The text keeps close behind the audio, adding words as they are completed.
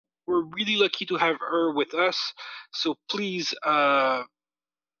We're really lucky to have her with us, so please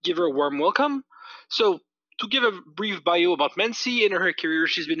give her a warm welcome. So, to give a brief bio about Mansi, in her career,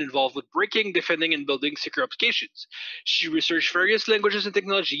 she's been involved with breaking, defending, and building secure applications. She researched various languages and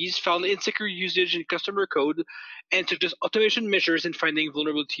technologies, found insecure usage in customer code, and took automation measures in finding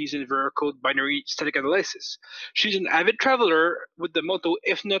vulnerabilities in Vera code binary static analysis. She's an avid traveler with the motto,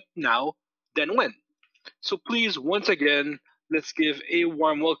 if not now, then when? So please, once again, let's give a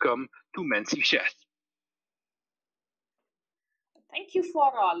warm welcome to Mansi Sheth. Thank you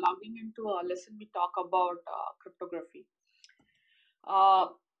for logging in to listen me talk about cryptography.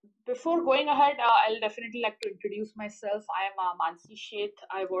 Before going ahead, I'll definitely like to introduce myself. I am Mansi Sheth.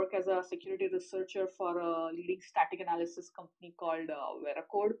 I work as a security researcher for a leading static analysis company called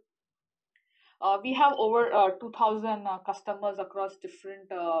Veracode. We have over 2,000 customers across different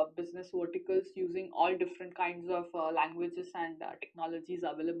business verticals using all different kinds of languages and technologies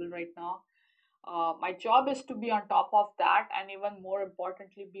available right now. My job is to be on top of that, and even more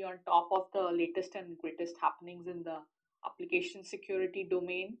importantly, be on top of the latest and greatest happenings in the application security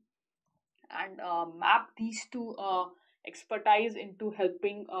domain, and map these two expertise into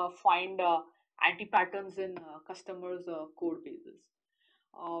helping find anti-patterns in customers' code bases.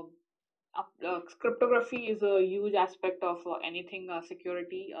 Uh, Cryptography is a huge aspect of anything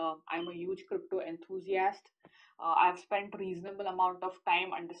security. I'm a huge crypto enthusiast. I've spent reasonable amount of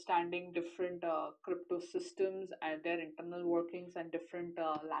time understanding different crypto systems and their internal workings and different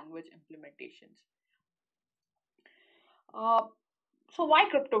language implementations. Uh, so why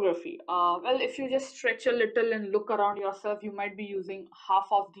cryptography? Well, if you just stretch a little and look around yourself, you might be using half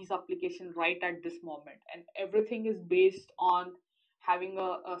of these applications right at this moment, and everything is based on having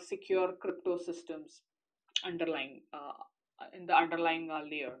a secure crypto systems underlying in the underlying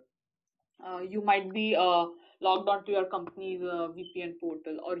layer. You might be logged onto your company's VPN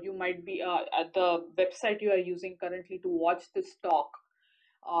portal, or you might be at the website you are using currently to watch this talk.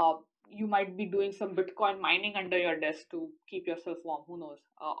 uh, you might be doing some Bitcoin mining under your desk to keep yourself warm, who knows,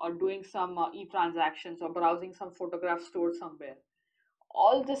 or doing some e-transactions or browsing some photographs stored somewhere.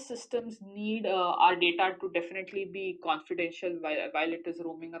 All these systems need our data to definitely be confidential while it is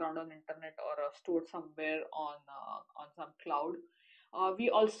roaming around on internet or stored somewhere on some cloud. We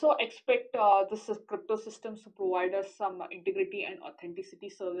also expect crypto systems to provide us some integrity and authenticity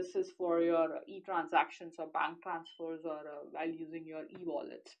services for your e-transactions or bank transfers or while using your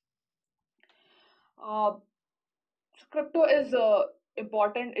e-wallets. Uh, so crypto is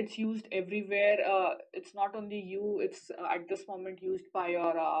important. It's used everywhere. It's not only you. It's at this moment used by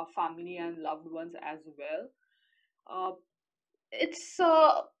your family and loved ones as well. Uh, it's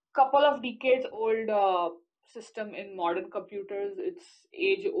a couple of decades old system in modern computers. It's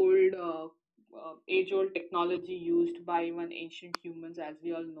age old technology used by even ancient humans, as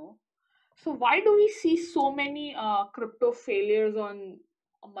we all know. So why do we see so many crypto failures on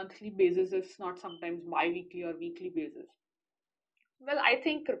a monthly basis, if not sometimes bi-weekly or weekly basis? Well, I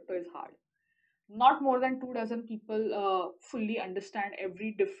think crypto is hard. Not more than 2 dozen people fully understand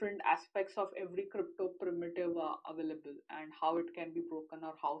every different aspects of every crypto primitive available and how it can be broken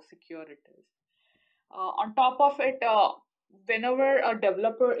or how secure it is. On top of it, whenever a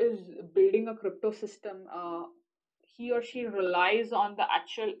developer is building a crypto system, he or she relies on the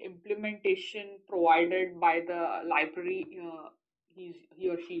actual implementation provided by the library he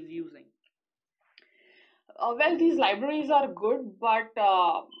or she is using. Well, these libraries are good, but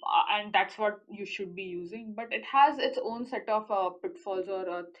and that's what you should be using. But it has its own set of pitfalls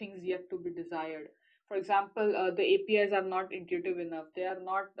or things yet to be desired. For example, the APIs are not intuitive enough. They are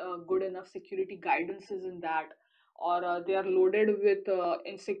not good enough security guidances in that, or they are loaded with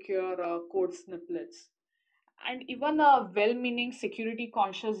insecure code snippets. And even a well-meaning security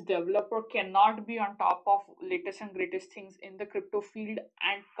conscious developer cannot be on top of latest and greatest things in the crypto field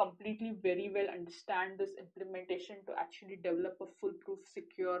and completely very well understand this implementation to actually develop a foolproof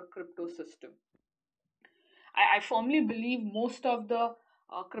secure crypto system. I firmly believe most of the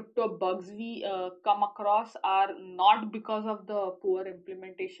crypto bugs we come across are not because of the poor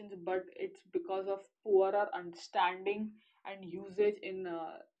implementations, but it's because of poorer understanding and usage in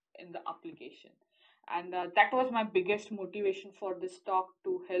the application. And that was my biggest motivation for this talk,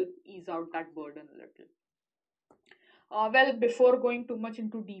 to help ease out that burden a little. Well, before going too much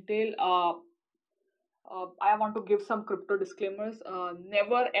into detail, I want to give some crypto disclaimers.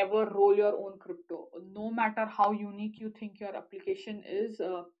 Never ever roll your own crypto. No matter how unique you think your application is,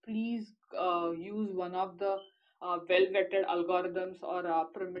 please use one of the well vetted algorithms or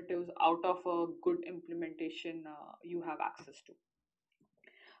primitives out of a good implementation you have access to.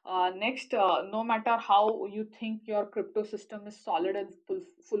 Next, no matter how you think your crypto system is solid and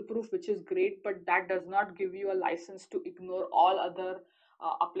foolproof, which is great, but that does not give you a license to ignore all other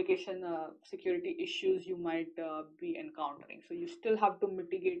application security issues you might be encountering. So you still have to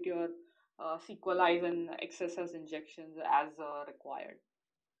mitigate your SQLize and XSS injections as required.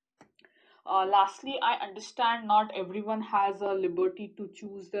 Lastly, I understand not everyone has a liberty to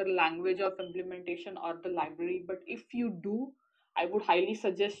choose their language of implementation or the library, but if you do, I would highly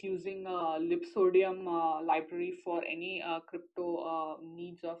suggest using Libsodium library for any crypto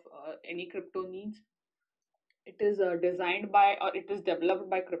needs of any crypto needs. It is designed by, or it is developed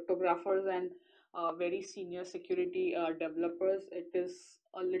by cryptographers and very senior security developers. It is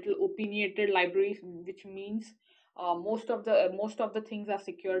a little opinionated library, which means most of the things are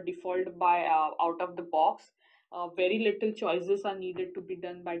secure default by out of the box. Very little choices are needed to be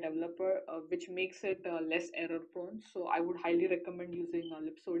done by developer, which makes it less error prone. So I would highly recommend using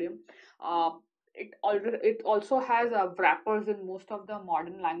Libsodium. Uh, it also has wrappers in most of the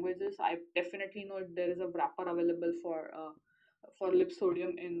modern languages. I definitely know there is a wrapper available for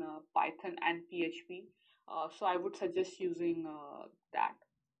Libsodium in Python and PHP. So I would suggest using that.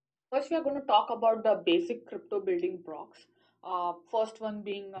 First, we are going to talk about the basic crypto building blocks. First one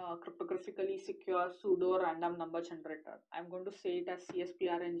being cryptographically secure pseudo random number generator. I'm going to say it as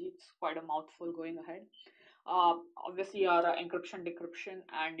CSPRNG. It's quite a mouthful going ahead. Obviously, your encryption, decryption,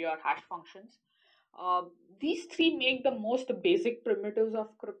 and your hash functions. Uh, these three make the most basic primitives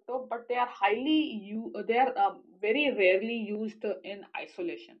of crypto, but they are very rarely used in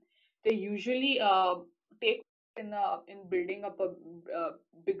isolation. They usually take in building up a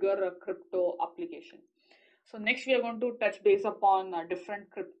bigger crypto application. So next we are going to touch base upon different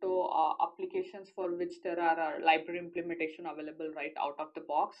crypto applications for which there are library implementation available right out of the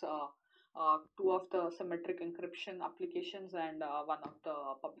box. Two of the symmetric encryption applications and one of the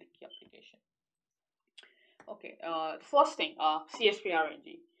public key application. Okay, first thing,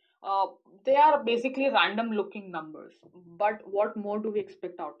 CSPRNG. Uh, they are basically random looking numbers, but what more do we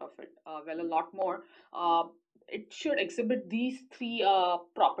expect out of it? Well, a lot more. It should exhibit these three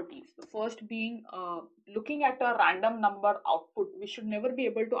properties. The first being looking at a random number output, we should never be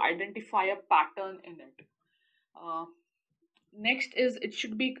able to identify a pattern in it. Uh, Next is it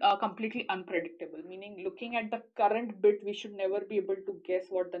should be completely unpredictable, meaning looking at the current bit, we should never be able to guess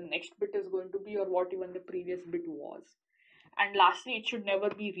what the next bit is going to be or what even the previous bit was. And lastly, it should never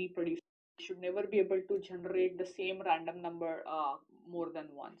be reproduced. It should never be able to generate the same random number more than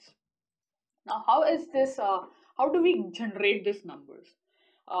once. Now, how is this? How do we generate these numbers?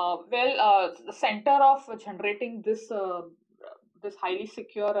 The center of generating this highly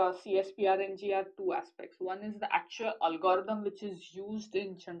secure CSPRNG are two aspects. One is the actual algorithm which is used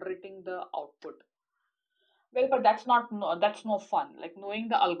in generating the output. Well, but that's no fun. Like knowing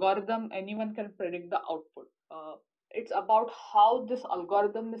the algorithm, anyone can predict the output. It's about how this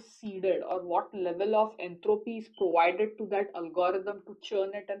algorithm is seeded or what level of entropy is provided to that algorithm to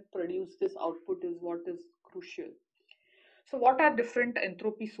churn it and produce this output is what is crucial. So, what are different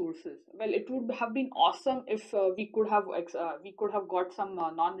entropy sources? Well, it would have been awesome if we could have got some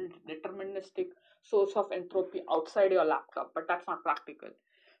non-deterministic source of entropy outside your laptop, but that's not practical.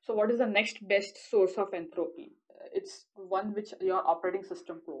 So, what is the next best source of entropy? It's one which your operating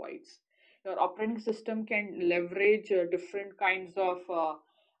system provides. Your operating system can leverage different kinds of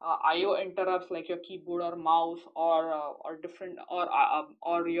I/O interrupts like your keyboard or mouse or different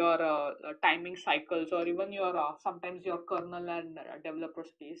or your timing cycles or even your sometimes your kernel and developer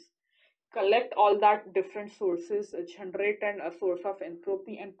space. Collect all that different sources, generate a source of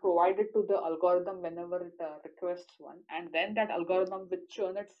entropy and provide it to the algorithm whenever it requests one, and then that algorithm will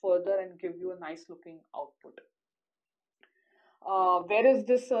churn it further and give you a nice looking output. Where is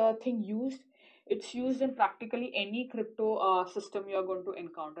this thing used? It's used in practically any crypto system you're going to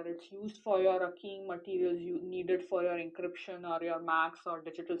encounter. It's used for your keying materials you needed for your encryption or your max or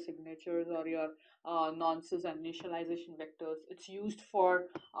digital signatures or your nonces and initialization vectors. It's used for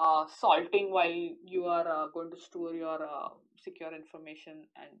salting while you are going to store your secure information,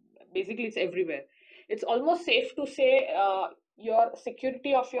 and basically it's everywhere. It's almost safe to say your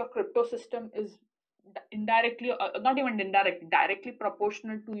security of your crypto system is indirectly, not even indirectly, directly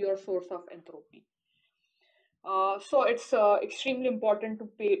proportional to your source of entropy. So it's extremely important to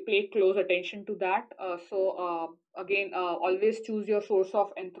pay close attention to that. Again, always choose your source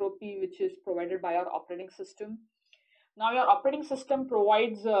of entropy, which is provided by your operating system. Now, your operating system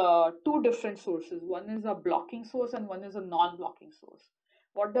provides two different sources. One is a blocking source and one is a non-blocking source.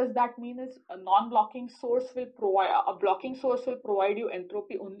 What does that mean is a blocking source will provide you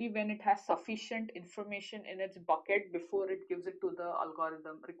entropy only when it has sufficient information in its bucket before it gives it to the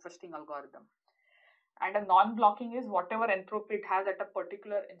requesting algorithm. And a non-blocking is whatever entropy it has at a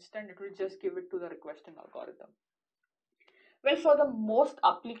particular instant, it will just give it to the requesting algorithm. Well, for the most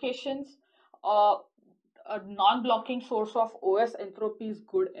applications, uh, a non-blocking source of OS entropy is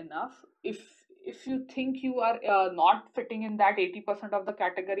good enough. If you think you are not fitting in that 80% of the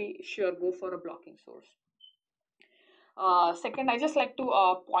category, sure, go for a blocking source. Second, I just like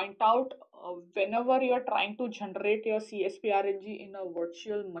to point out whenever you are trying to generate your CSPRNG in a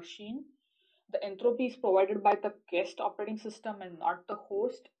virtual machine, the entropy is provided by the guest operating system and not the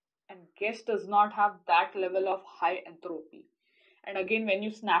host, and guest does not have that level of high entropy. And again, when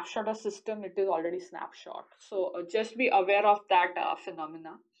you snapshot a system, it is already snapshot. So just be aware of that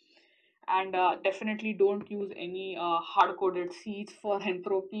phenomena. And definitely don't use any hard-coded seeds for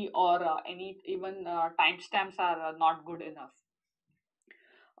entropy, or any even timestamps are not good enough.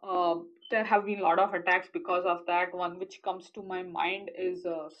 There have been a lot of attacks because of that. One which comes to my mind is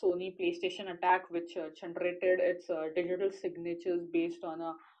Sony PlayStation attack, which generated its digital signatures based on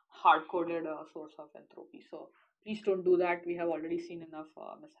a hard-coded source of entropy. So please don't do that. We have already seen enough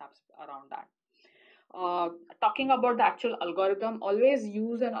mishaps around that. Talking about the actual algorithm, always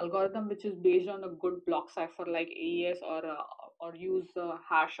use an algorithm which is based on a good block cipher like AES, or use a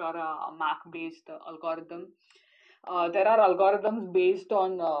hash or a MAC based algorithm. There are algorithms based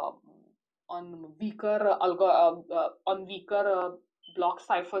on weaker block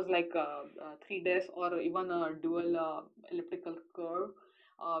ciphers like 3DES, or even a dual elliptical curve.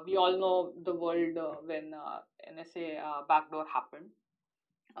 We all know the world when NSA backdoor happened.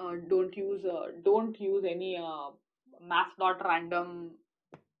 Don't use any math.random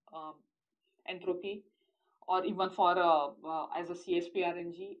uh, entropy, or even for as a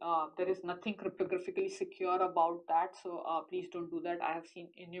CSPRNG. There is nothing cryptographically secure about that, so please don't do that. I have seen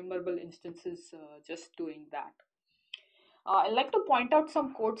innumerable instances just doing that. I'd like to point out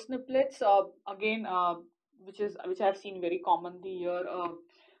some code snippets again, which I've seen very commonly here.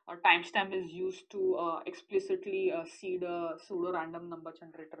 A timestamp is used to explicitly seed a pseudo random number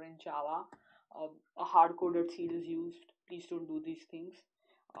generator in Java. A hard coded seed is used. Please don't do these things.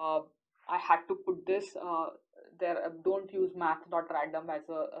 Uh, I had to put this there. Don't use math.random as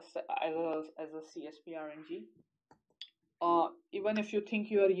a CSPRNG. Even if you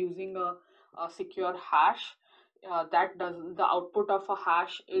think you are using a secure hash, that does the output of a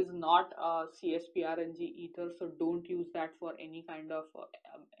hash is not CSPRNG either. So don't use that for any kind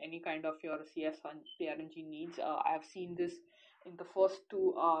of your CSPRNG needs. I have seen this in the first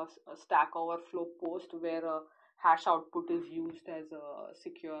two Stack Overflow post where hash output is used as a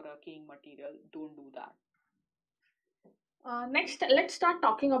secure keying material. Don't do that. Next, let's start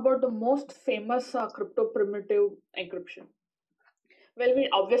talking about the most famous crypto primitive, encryption. Well, we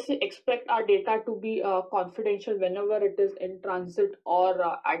obviously expect our data to be confidential whenever it is in transit or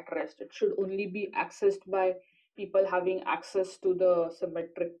at rest. It should only be accessed by people having access to the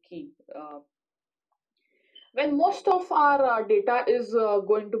symmetric key. When most of our data is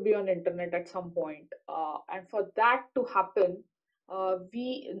going to be on internet at some point, and for that to happen,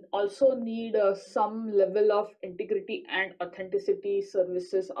 we also need some level of integrity and authenticity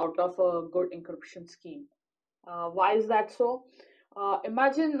services out of a good encryption scheme. Why is that so?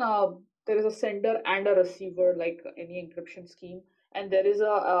 Imagine there is a sender and a receiver, like any encryption scheme, and there is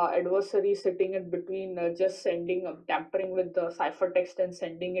a adversary sitting in between, just sending, tampering with the ciphertext and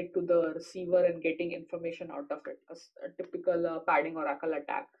sending it to the receiver and getting information out of it. A typical padding oracle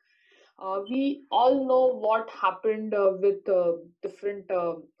attack. We all know what happened with different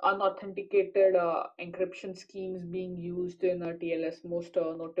unauthenticated encryption schemes being used in TLS, most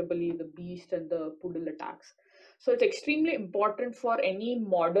notably the Beast and the Poodle attacks. So it's extremely important for any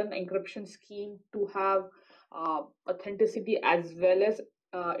modern encryption scheme to have authenticity as well as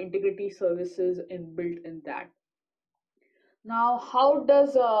integrity services inbuilt in that. Now, how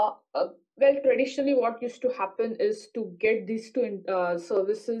does well, traditionally, what used to happen is to get these two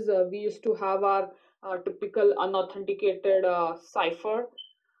services, we used to have our typical unauthenticated cipher,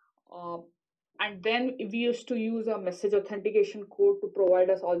 uh, and then we used to use a message authentication code to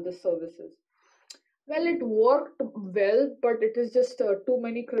provide us all the services. Well, it worked well, but it is just too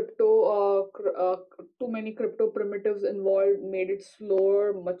many crypto primitives involved, made it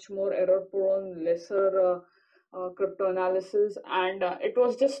slower, much more error prone, lesser crypto analysis, and it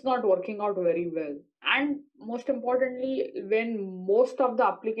was just not working out very well. And most importantly, when most of the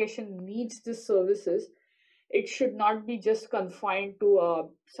application needs these services, it should not be just confined to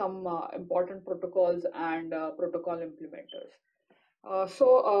some important protocols and protocol implementers.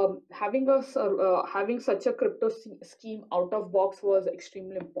 Having such a scheme out of box was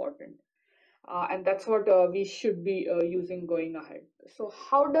extremely important, and that's what we should be using going ahead. So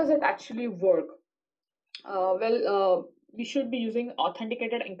how does it actually work? We should be using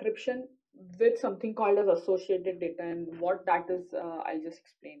authenticated encryption with something called as associated data, and what that is, I'll just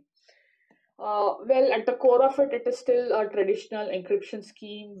explain. At the core of it, it is still a traditional encryption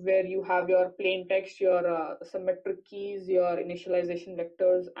scheme where you have your plain text, your symmetric keys, your initialization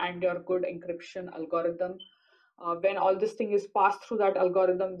vectors, and your good encryption algorithm. When all this thing is passed through that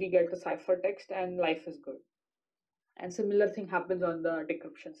algorithm, we get the ciphertext, and life is good. And similar thing happens on the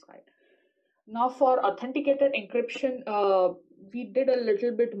decryption side. Now, for authenticated encryption, we did a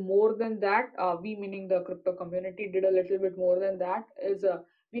little bit more than that. We, meaning the crypto community, did a little bit more than that.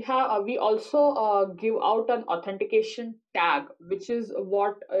 We also give out an authentication tag, which is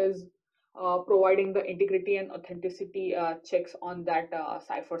what is providing the integrity and authenticity checks on that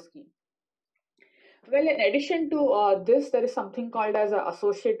cipher scheme. Well, in addition to this, there is something called as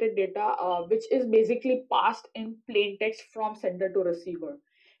associated data, which is basically passed in plain text from sender to receiver.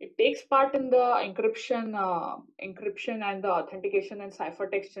 It takes part in the encryption and the authentication and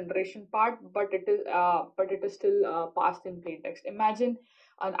ciphertext generation part, but it is still passed in plain text. Imagine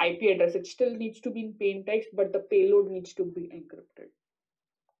an IP address; it still needs to be in plain text, but the payload needs to be encrypted.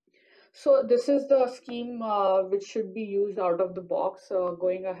 So this is the scheme which should be used out of the box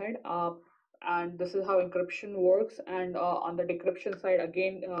going ahead. And this is how encryption works. And on the decryption side,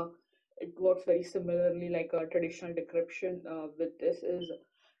 again, it works very similarly like a traditional decryption. With this is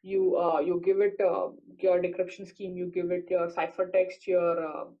you give it your decryption scheme, you give it your ciphertext,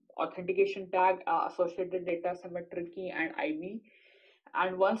 your authentication tag, associated data, symmetric key, and IV.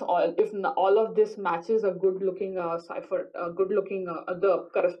 And once all of this matches a good looking cipher, good looking the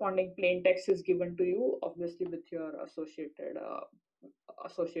corresponding plain text is given to you, obviously with your associated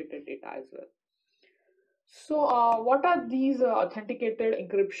data as well. So what are these authenticated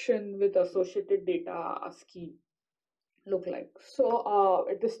encryption with associated data scheme look like? So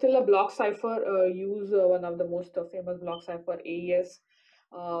it is still a block cipher. Use one of the most famous block cipher, AES.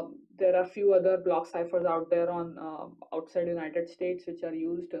 There are few other block ciphers out there on outside United States which are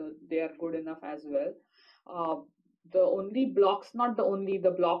used. They are good enough as well. The only blocks, not the only,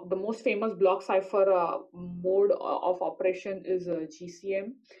 the most famous block cipher mode of operation is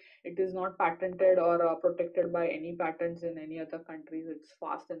GCM. It is not patented or protected by any patents in any other countries. It's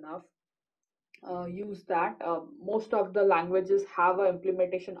fast enough. Use that. Most of the languages have an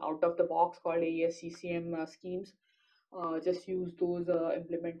implementation out of the box called AES CCM schemes. Just use those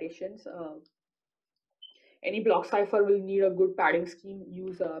implementations. Any block cipher will need a good padding scheme.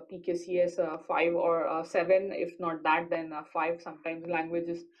 Use PKCS 5 or 7. If not that, then 5. Sometimes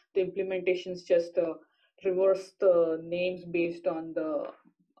languages, the implementations just reverse the names based on the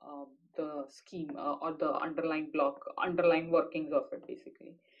scheme or the underlying workings of it,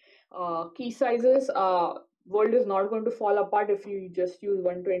 basically. Key sizes, world is not going to fall apart if you just use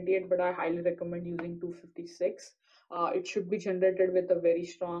 128, but I highly recommend using 256. It should be generated with a very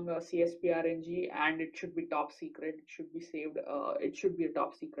strong CSPRNG, and it should be top secret. It should be saved. It should be a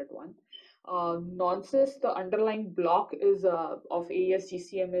top secret one. Nonsense, the underlying block is of AES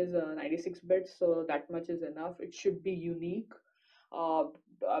GCM is 96 bits, so that much is enough. It should be unique.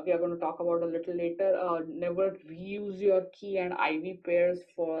 We are going to talk about a little later. Never reuse your key and IV pairs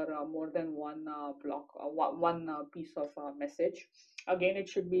for more than one piece of message. Again, it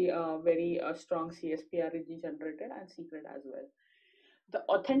should be a very strong CSPREG generated and secret as well. The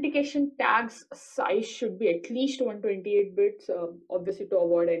authentication tags size should be at least 128 bits, obviously to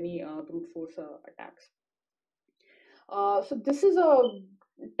avoid any brute force attacks. So this is a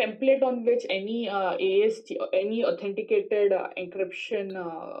template on which any any authenticated encryption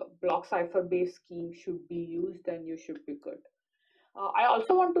block cipher based scheme should be used, and you should be good. I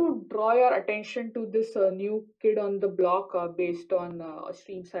also want to draw your attention to this new kid on the block based on a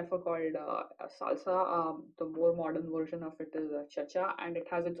stream cipher called Salsa. The more modern version of it is Chacha, and it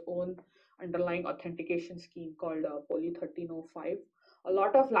has its own underlying authentication scheme called Poly 1305. A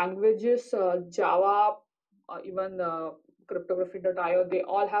lot of languages, Java, even cryptography.io, they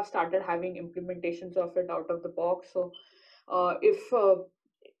all have started having implementations of it out of the box. So if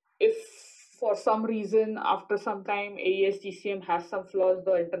for some reason after some time AES GCM has some flaws,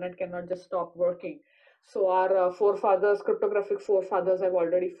 the internet cannot just stop working. So our forefathers, cryptographic forefathers, have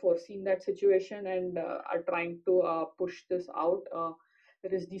already foreseen that situation and are trying to push this out.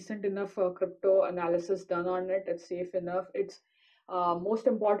 There is decent enough crypto analysis done on it. It's safe enough. It's most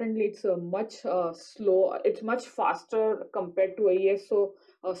importantly, it's much slow. It's much faster compared to AES. So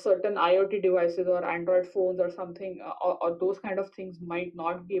certain IoT devices or Android phones or something, or those kind of things might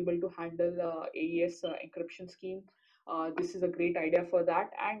not be able to handle AES encryption scheme. This is a great idea for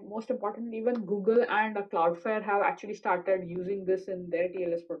that. And most importantly, even Google and Cloudflare have actually started using this in their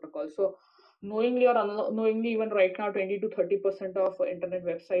TLS protocol. So knowingly or unknowingly, even right now, 20 to 30% of internet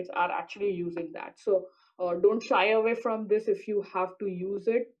websites are actually using that. So don't shy away from this if you have to use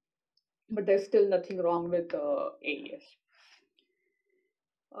it, but there's still nothing wrong with AES.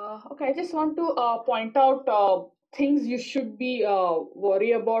 Okay, I just want to point out things you should be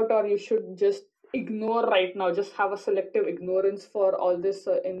worry about, or you should just ignore right now. Just have a selective ignorance for all this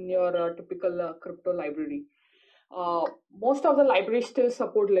in your typical crypto library. Most of the libraries still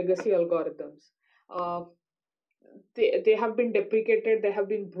support legacy algorithms. Uh, they have been deprecated, they have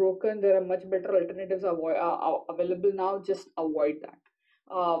been broken. There are much better alternatives available now. Just avoid that.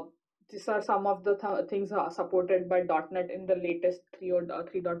 Uh, these are some of the things supported by .NET in the latest 3 or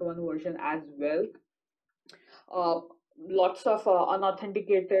 3.1 version as well. Uh, Lots of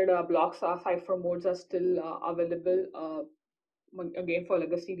unauthenticated blocks cipher modes are still available, again for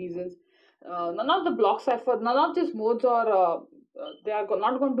legacy reasons. None of the block cipher, none of these modes are they are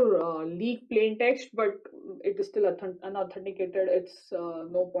not going to leak plain text, but it is still unauthenticated. It's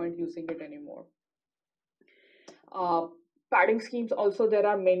no point using it anymore. Padding schemes also, there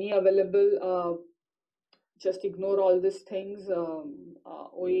are many available. Just ignore all these things.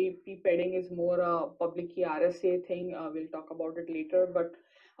 OAP padding is more a public key RSA thing. We'll talk about it later, but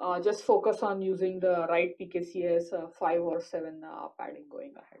just focus on using the right PKCS 5 or 7 padding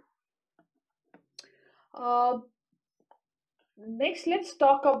going ahead. Next, let's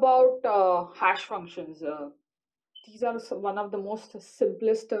talk about hash functions. These are one of the most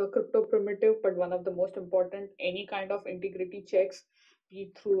simplest crypto primitive, but one of the most important. Any kind of integrity checks, be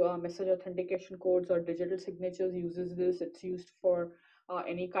it through message authentication codes or digital signatures, uses this. It's used for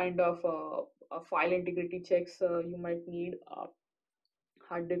any kind of file integrity checks you might need.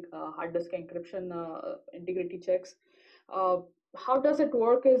 Hard disk encryption integrity checks. How does it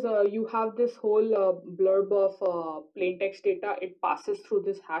work is you have this whole blurb of plain text data. It passes through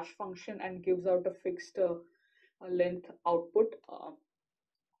this hash function and gives out a fixed length output.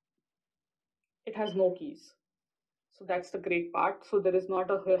 It has no keys. So that's the great part. So there is not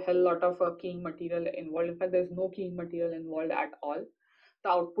a hell lot of keying material involved. In fact, there's no keying material involved at all. The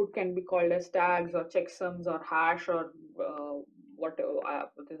output can be called as tags or checksums or hash or whatever.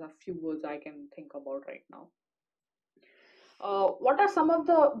 There's a few words I can think about right now. What are some of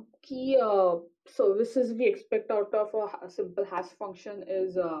the key services we expect out of a simple hash function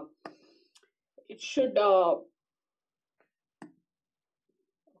is it should okay,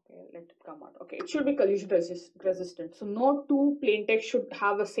 let it come out. Okay, it should be collision resistant. So no two plain text should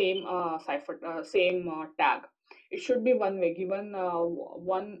have a same cipher same tag. It should be one way. Given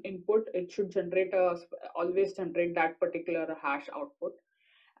one input, it should generate always generate that particular hash output,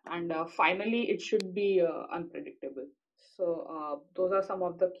 and finally it should be unpredictable. So those are some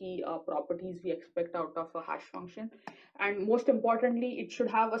of the key properties we expect out of a hash function. And most importantly, it should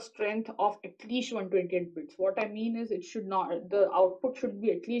have a strength of at least 128 bits. What I mean is it should not, the output should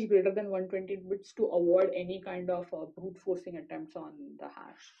be at least greater than 128 bits to avoid any kind of brute forcing attempts on the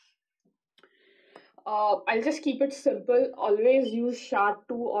hash. I'll just keep it simple. Always use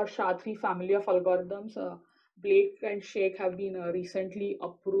SHA-2 or SHA-3 family of algorithms. Blake and Shake have been recently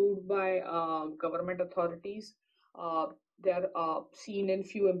approved by government authorities. They're seen in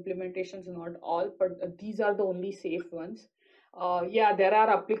few implementations, not all, but these are the only safe ones. Yeah, there are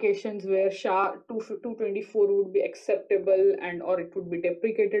applications where SHA-224 would be acceptable and or it would be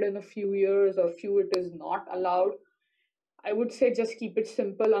deprecated in a few years, or few it is not allowed. I would say just keep it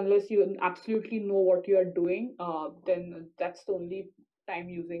simple unless you absolutely know what you are doing. Then that's the only time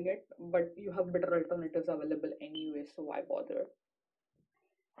using it. But you have better alternatives available anyway, so why bother?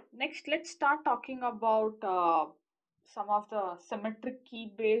 Next, let's start talking about some of the symmetric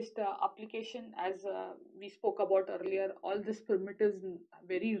key based application. As we spoke about earlier, all these primitives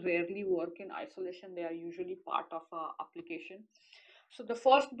very rarely work in isolation. They are usually part of application. So the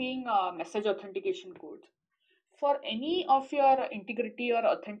first being message authentication codes. For any of your integrity or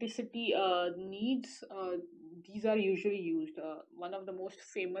authenticity needs, these are usually used. One of the most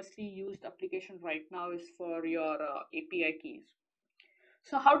famously used application right now is for your API keys.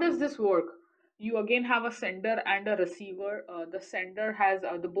 So how does this work? You again have a sender and a receiver. The sender has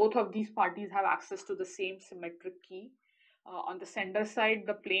the both of these parties have access to the same symmetric key. On the sender side,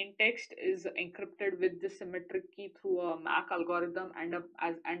 the plain text is encrypted with the symmetric key through a MAC algorithm, and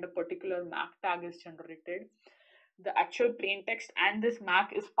a particular MAC tag is generated. the actual plain text and this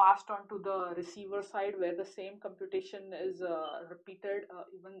MAC is passed on to the receiver side where the same computation is repeated.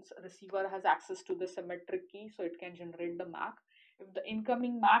 Even receiver has access to the symmetric key, so it can generate the MAC. If the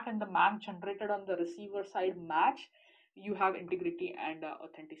incoming MAC and the MAC generated on the receiver side match, you have integrity and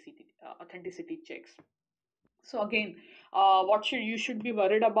authenticity checks. So again, what you should be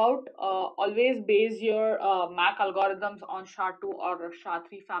worried about? Always base your MAC algorithms on SHA-2 or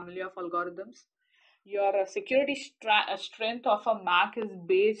SHA-3 family of algorithms. Your security strength of a MAC is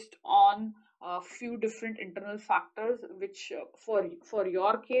based on a few different internal factors, which for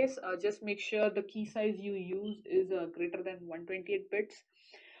your case, just make sure the key size you use is greater than 128 bits.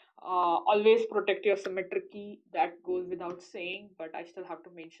 Always protect your symmetric key. That goes without saying, but I still have to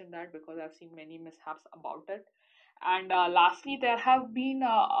mention that because I've seen many mishaps about it. And lastly, there have been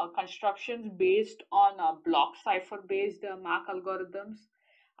constructions based on block cipher based MAC algorithms.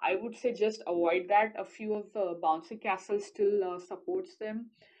 I would say just avoid that. A few of the bouncy castle still supports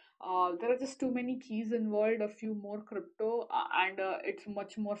them. There are just too many keys involved, a few more crypto, and it's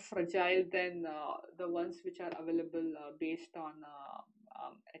much more fragile than the ones which are available based on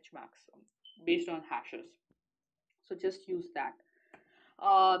HMACs, based on hashes. So just use that.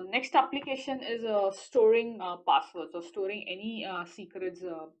 Next application is storing passwords or storing any secrets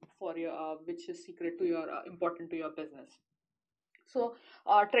for your which is secret to your important to your business. So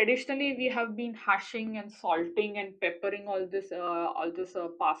traditionally we have been hashing and salting and peppering all this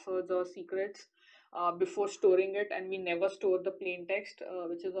passwords or secrets before storing it, and we never store the plain text,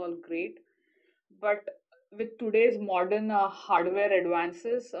 which is all great. But with today's modern hardware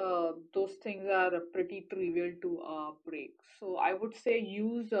advances, those things are pretty trivial to break. So I would say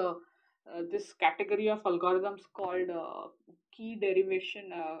use this category of algorithms called key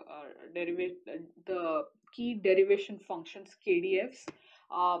derivation, the key derivation functions, KDFs.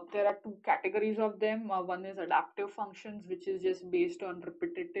 There are two categories of them. One is adaptive functions, which is just based on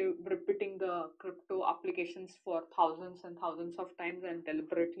repeating the crypto applications for thousands and thousands of times and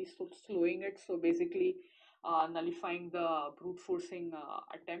deliberately slowing it. So basically nullifying the brute forcing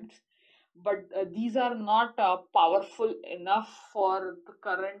attempts. But these are not powerful enough for the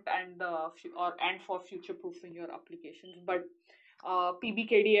current and and for future proofing your applications. But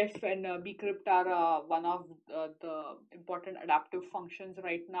PBKDF and Bcrypt are one of the important adaptive functions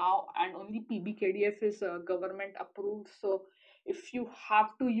right now, and only PBKDF is government approved. So if you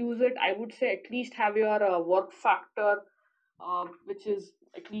have to use it, I would say at least have your work factor, which is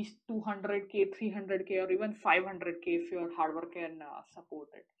at least 200K, 300K, or even 500K if your hardware can support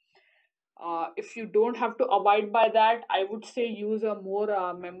it. If you don't have to abide by that, I would say use a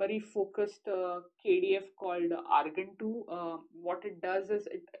more memory focused KDF called Argon2. What it does is,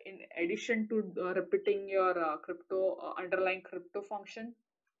 it, in addition to repeating your underlying crypto function,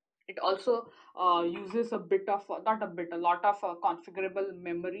 it also uses a bit of not a bit a lot of configurable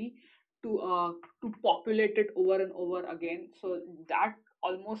memory to populate it over and over again. So that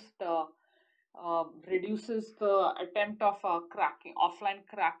almost reduces the attempt of offline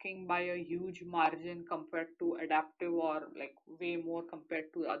cracking by a huge margin compared to adaptive, or like way more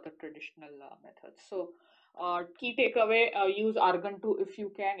compared to other traditional methods. So key takeaway, use Argon2 if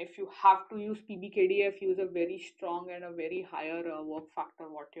you can. If you have to use PBKDF, use a very strong and a very higher work factor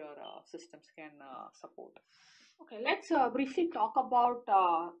what your systems can support. Okay, let's briefly talk about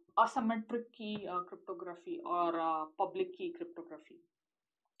asymmetric key cryptography or public key cryptography.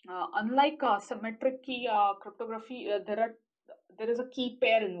 Unlike symmetric key cryptography, there is a key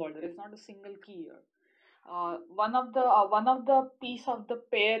pair involved. There is not a single key here. One of the piece of the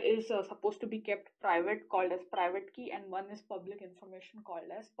pair is supposed to be kept private, called as private key, and one is public information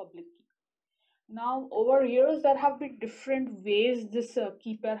called as public key. Now, over years, there have been different ways this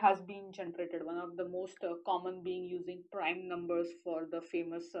key pair has been generated. One of the most common being using prime numbers for the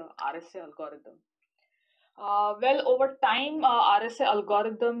famous RSA algorithm. Well, over time, RSA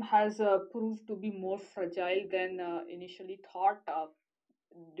algorithm has proved to be more fragile than initially thought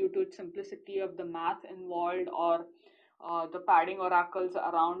due to its simplicity of the math involved, or the padding oracles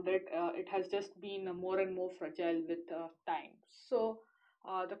around it. It has just been more and more fragile with time. So,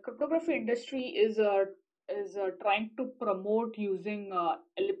 the cryptography industry is trying to promote using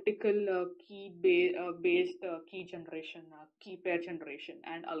elliptical based key generation, key pair generation,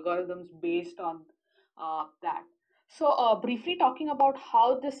 and algorithms based on that. So, briefly talking about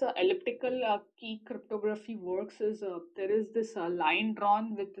how this elliptical key cryptography works is, there is this line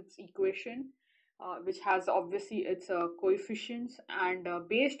drawn with its equation, which has obviously its coefficients, and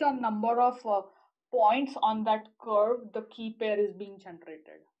based on number of points on that curve, the key pair is being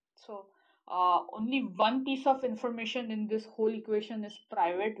generated. So, Only one piece of information in this whole equation is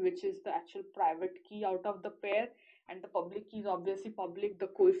private, which is the actual private key out of the pair, and the public key is obviously public. The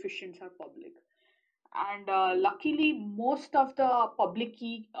coefficients are public. And luckily, most of the public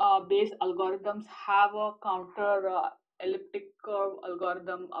key based algorithms have a counter elliptic curve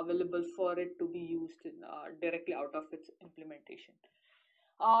algorithm available for it to be used directly out of its implementation.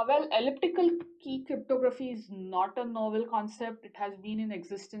 Well, elliptical key cryptography is not a novel concept. It has been in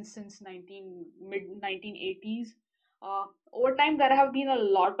existence since mid 1980s. Over time, there have been a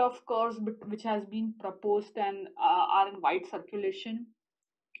lot of curves which has been proposed and are in wide circulation.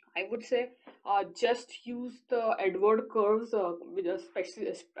 I would say just use the Edward curves, with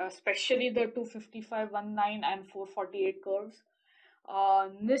especially the 25519 and 448 curves.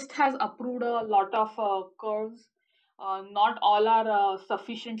 NIST has approved a lot of curves. Not all are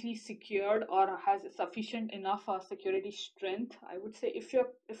sufficiently secured or has sufficient enough security strength. I would say if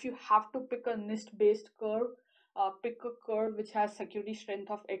you have to pick a NIST-based curve, pick a curve which has security strength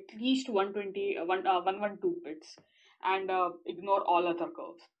of at least 112 bits, and ignore all other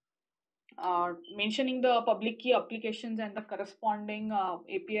curves. Mentioning the public key applications and the corresponding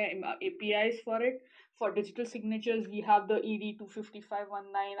APIs for it. For digital signatures, we have the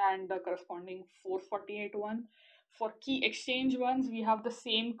ED25519 and the corresponding 448 one. For key exchange ones, we have the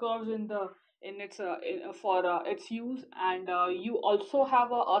same curves for its use, and you also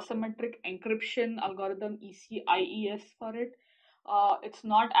have a asymmetric encryption algorithm ECIES for it. It's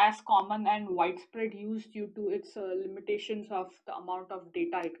not as common and widespread use due to its limitations of the amount of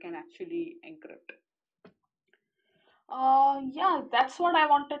data it can actually encrypt. Yeah, that's what I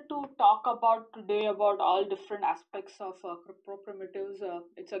wanted to talk about today about all different aspects of crypto primitives.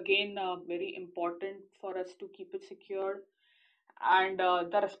 It's again very important for us to keep it secure, and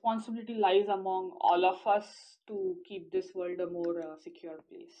the responsibility lies among all of us to keep this world a more secure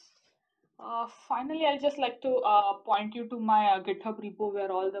place. Finally, I'll just like to point you to my GitHub repo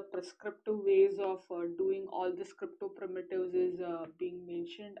where all the prescriptive ways of doing all this crypto primitives is being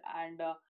mentioned, and